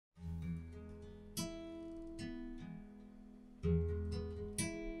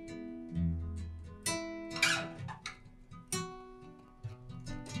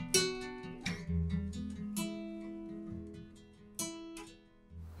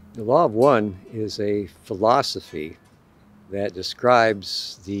The law of one is a philosophy that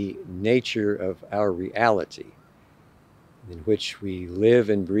describes the nature of our reality in which we live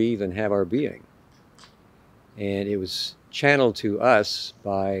and breathe and have our being. And it was channeled to us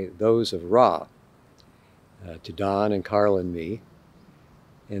by those of Ra, to Don and Carl and me.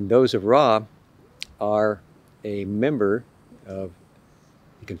 And those of Ra are a member of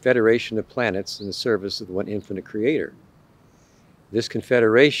the Confederation of Planets in the service of the one infinite creator. This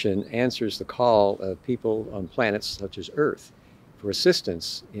confederation answers the call of people on planets such as Earth for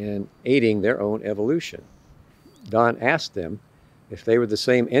assistance in aiding their own evolution. Don asked them if they were the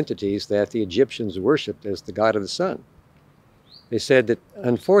same entities that the Egyptians worshipped as the god of the sun. They said that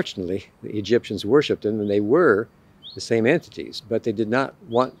unfortunately the Egyptians worshipped them and they were the same entities, but they did not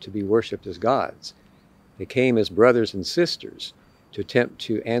want to be worshipped as gods. They came as brothers and sisters to attempt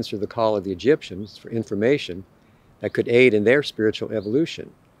to answer the call of the Egyptians for information that could aid in their spiritual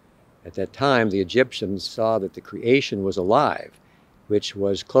evolution. At that time, the Egyptians saw that the creation was alive, which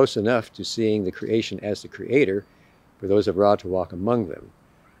was close enough to seeing the creation as the creator for those of Ra to walk among them.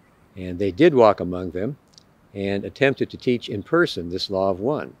 And they did walk among them and attempted to teach in person this law of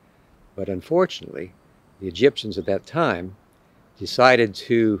one. But unfortunately, the Egyptians at that time decided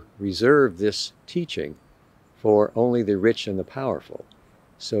to reserve this teaching for only the rich and the powerful.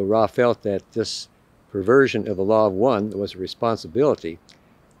 So Ra felt that this perversion of the law of one was a responsibility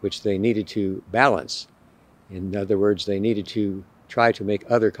which they needed to balance. In other words, they needed to try to make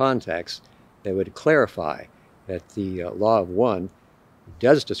other contacts that would clarify that the law of one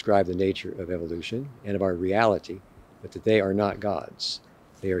does describe the nature of evolution and of our reality, but that they are not gods.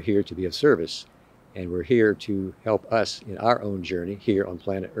 They are here to be of service, and we're here to help us in our own journey here on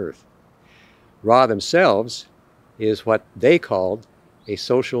planet Earth. Ra themselves is what they called a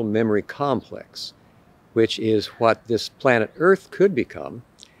social memory complex, which is what this planet Earth could become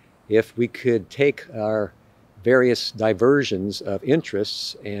if we could take our various diversions of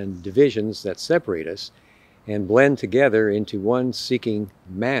interests and divisions that separate us and blend together into one seeking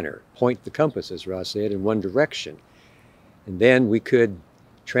manner, point the compass, as Ra said, in one direction. And then we could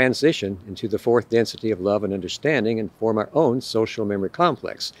transition into the fourth density of love and understanding and form our own social memory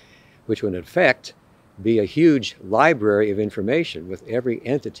complex, which would in effect be a huge library of information with every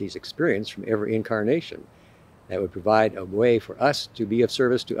entity's experience from every incarnation. That would provide a way for us to be of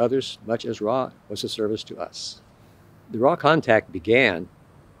service to others, much as Ra was a service to us. The Ra contact began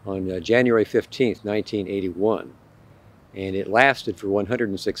on January 15th, 1981, and it lasted for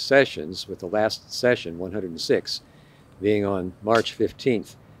 106 sessions, with the last session, 106, being on March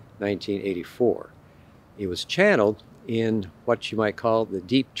 15th, 1984. It was channeled in what you might call the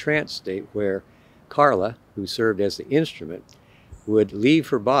deep trance state, where Carla, who served as the instrument, would leave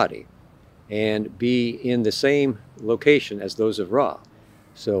her body and be in the same location as those of Ra.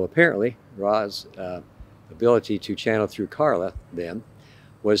 So apparently, Ra's ability to channel through Carla then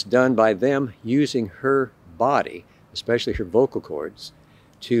was done by them using her body, especially her vocal cords,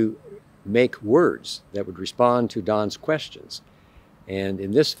 to make words that would respond to Don's questions. And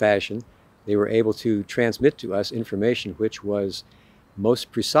in this fashion, they were able to transmit to us information which was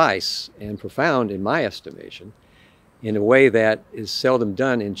most precise and profound, in my estimation, in a way that is seldom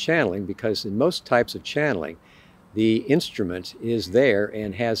done in channeling, because in most types of channeling, the instrument is there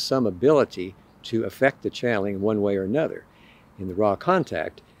and has some ability to affect the channeling in one way or another. In the Ra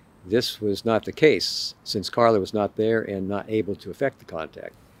contact, this was not the case, since Carla was not there and not able to affect the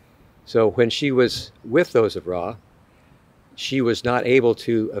contact. So when she was with those of Ra, she was not able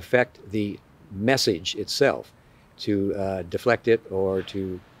to affect the message itself, to deflect it or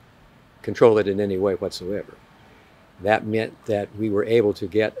to control it in any way whatsoever. That meant that we were able to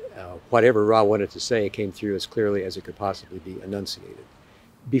get whatever Ra wanted to say came through as clearly as it could possibly be enunciated.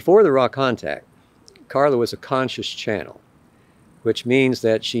 Before the Ra contact, Carla was a conscious channel, which means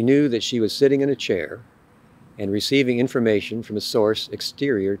that she knew that she was sitting in a chair and receiving information from a source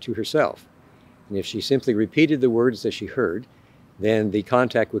exterior to herself. And if she simply repeated the words that she heard, then the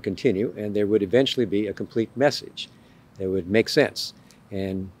contact would continue, and there would eventually be a complete message that would make sense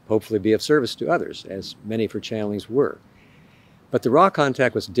and hopefully be of service to others, as many of her channelings were. But the Ra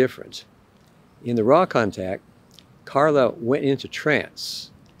contact was different. In the Ra contact, Carla went into trance,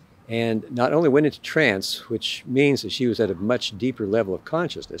 and not only went into trance, which means that she was at a much deeper level of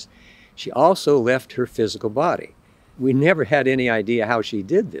consciousness, she also left her physical body. We never had any idea how she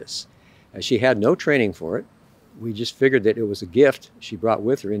did this. She had no training for it. We just figured that it was a gift she brought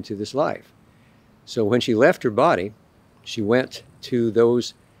with her into this life. So when she left her body, she went to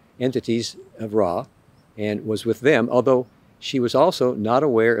those entities of Ra and was with them, although she was also not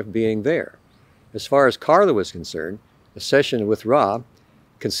aware of being there. As far as Carla was concerned, a session with Ra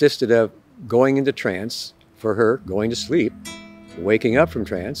consisted of going into trance, for her, going to sleep, waking up from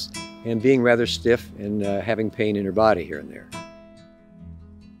trance, and being rather stiff and having pain in her body here and there.